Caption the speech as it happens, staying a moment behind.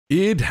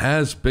It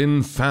has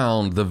been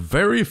found. The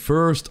very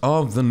first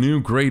of the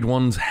new great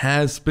ones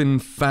has been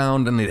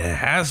found, and it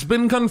has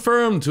been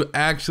confirmed to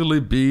actually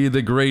be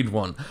the great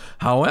one.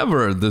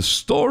 However, the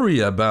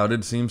story about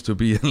it seems to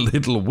be a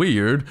little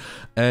weird,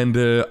 and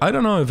I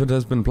don't know if it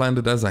has been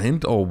planted as a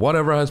hint or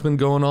whatever has been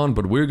going on,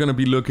 but we're going to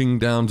be looking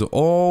down to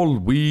all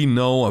we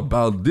know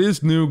about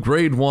this new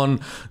great one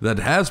that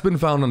has been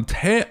found on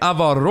Te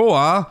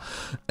Avaroa,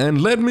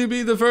 and let me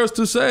be the first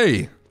to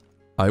say,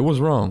 I was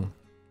wrong.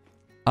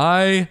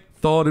 I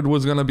thought it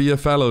was gonna be a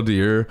fallow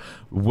deer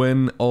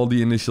when all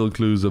the initial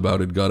clues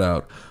about it got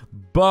out.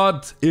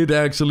 But it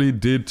actually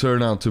did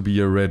turn out to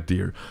be a red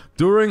deer.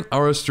 During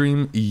our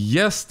stream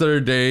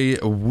yesterday,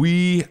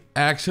 we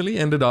actually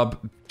ended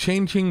up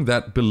changing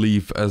that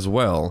belief as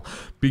well.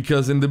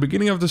 Because in the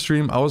beginning of the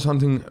stream, I was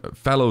hunting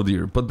fallow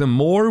deer. But the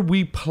more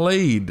we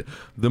played,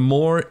 the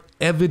more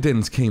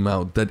evidence came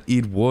out that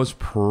it was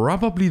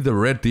probably the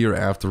red deer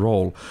after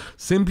all,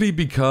 simply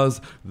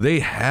because they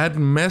had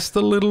messed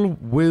a little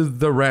with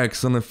the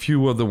racks on a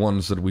few of the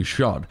ones that we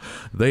shot.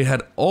 They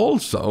had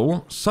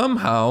also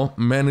somehow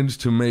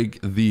managed to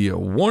make the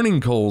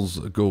warning calls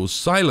go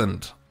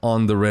silent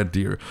on the red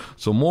deer.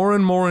 So more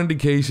and more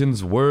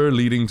indications were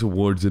leading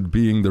towards it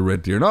being the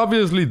red deer. And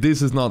obviously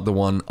this is not the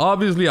one.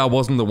 Obviously I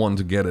wasn't the one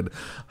to get it.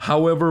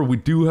 However, we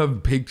do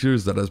have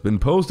pictures that has been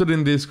posted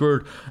in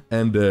Discord,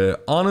 and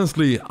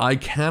honestly I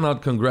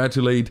cannot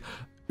congratulate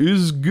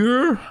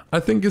Usgur,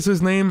 I think is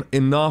his name,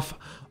 enough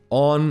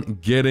on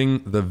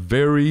getting the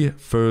very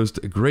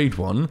first great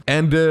one.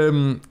 And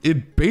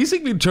it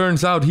basically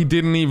turns out he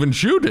didn't even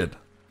shoot it.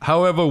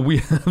 However, we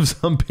have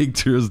some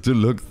pictures to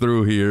look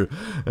through here,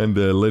 and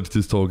let's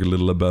just talk a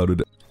little about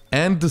it.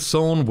 And the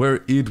zone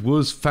where it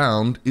was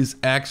found is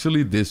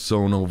actually this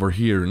zone over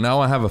here. Now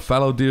I have a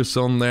fallow deer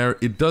zone there.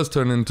 It does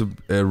turn into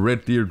a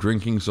red deer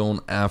drinking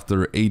zone after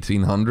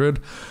 1800,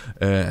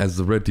 as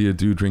the red deer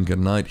do drink at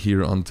night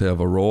here on Te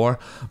Avaroa.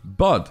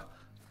 But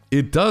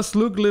it does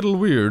look a little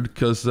weird,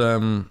 because,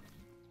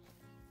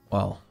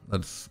 well,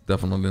 that's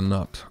definitely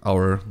not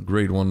our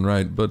great one,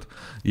 right? But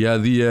yeah,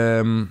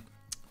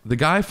 the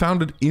guy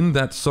found it in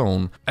that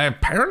zone.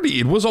 Apparently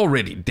it was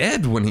already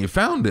dead when he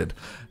found it.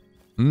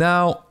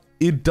 Now,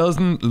 it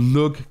doesn't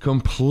look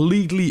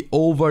completely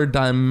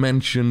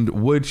over-dimensioned,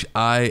 which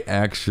I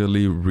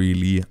actually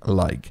really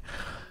like.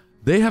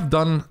 They have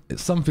done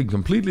something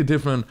completely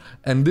different,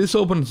 and this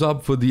opens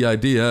up for the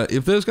idea,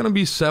 if there's gonna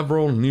be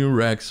several new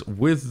racks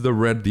with the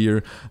red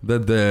deer,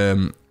 that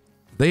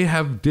they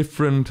have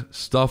different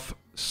stuff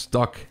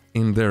stuck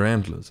in their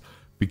antlers.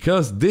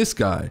 Because this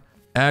guy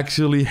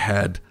actually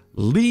had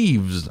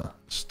leaves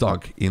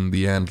stuck in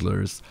the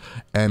antlers,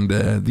 and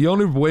the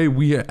only way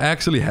we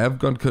actually have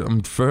got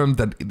confirmed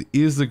that it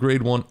is the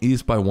great one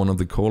is by one of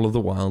the Call of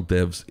the Wild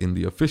devs in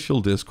the official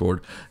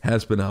Discord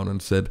has been out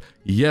and said,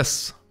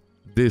 yes,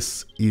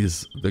 this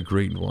is the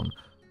great one.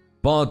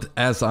 But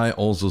as I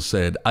also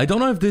said, I don't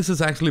know if this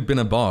has actually been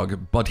a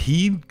bug, but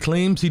he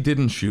claims he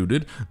didn't shoot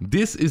it.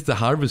 This is the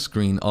harvest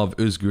screen of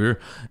Usgur,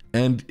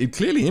 and it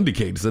clearly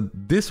indicates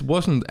that this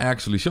wasn't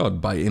actually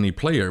shot by any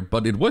player,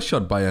 but it was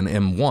shot by an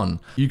M1.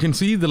 You can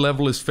see the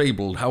level is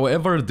fabled.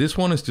 However, this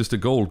one is just a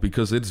gold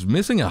because it's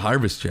missing a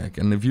harvest check,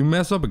 and if you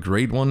mess up a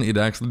great one, it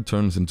actually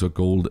turns into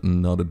gold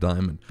and not a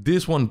diamond.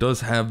 This one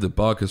does have the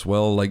bug as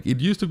well. Like, it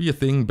used to be a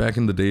thing back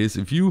in the days.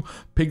 If you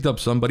picked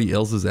up somebody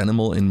else's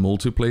animal in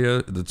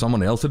multiplayer that someone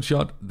else had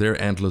shot, their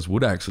antlers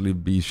would actually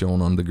be shown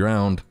on the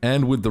ground.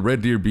 And with the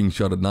red deer being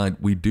shot at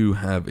night, we do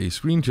have a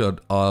screenshot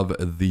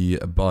of the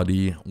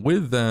body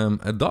with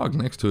a dog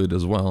next to it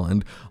as well.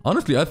 And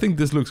honestly, I think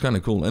this looks kind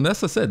of cool. And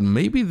as I said,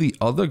 maybe the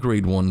other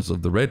great ones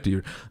of the red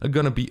deer are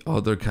gonna be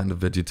other kind of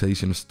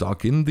vegetation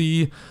stuck in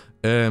the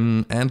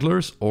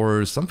antlers,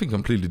 or something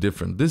completely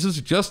different. This is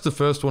just the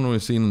first one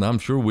we've seen, and I'm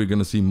sure we're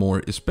gonna see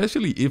more,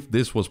 especially if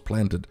this was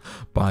planted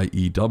by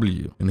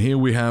EW. And here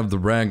we have the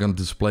rag on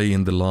display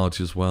in the lodge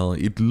as well.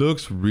 It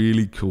looks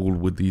really cool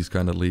with these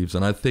kind of leaves,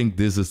 and I think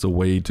this is the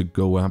way to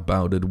go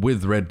about it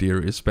with red deer,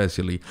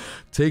 especially.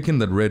 Taking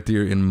that red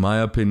deer, in my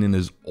opinion,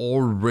 is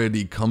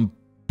already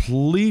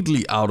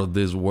completely out of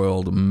this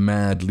world,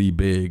 madly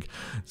big.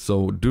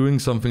 So doing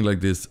something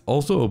like this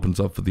also opens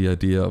up for the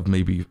idea of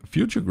maybe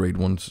future great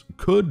ones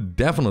could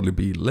definitely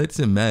be, let's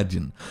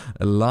imagine,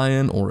 a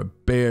lion or a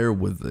bear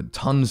with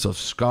tons of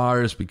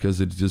scars because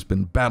it's just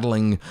been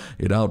battling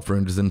it out for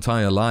its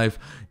entire life.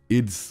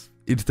 It's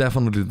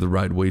definitely the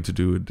right way to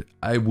do it.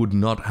 I would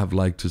not have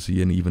liked to see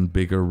an even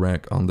bigger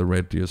rack on the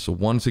red deer. So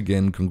once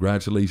again,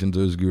 congratulations,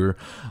 Usgur.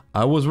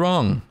 I was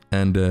wrong.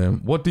 And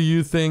what do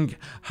you think?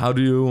 How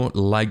do you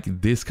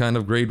like this kind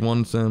of great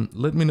ones?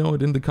 Let me know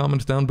it in the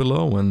comments down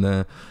below.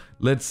 And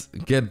let's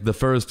get the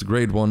first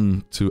great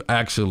one to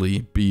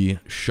actually be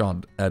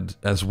shot at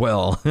as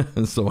well.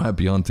 So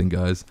happy hunting,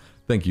 guys.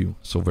 Thank you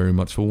so very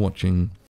much for watching.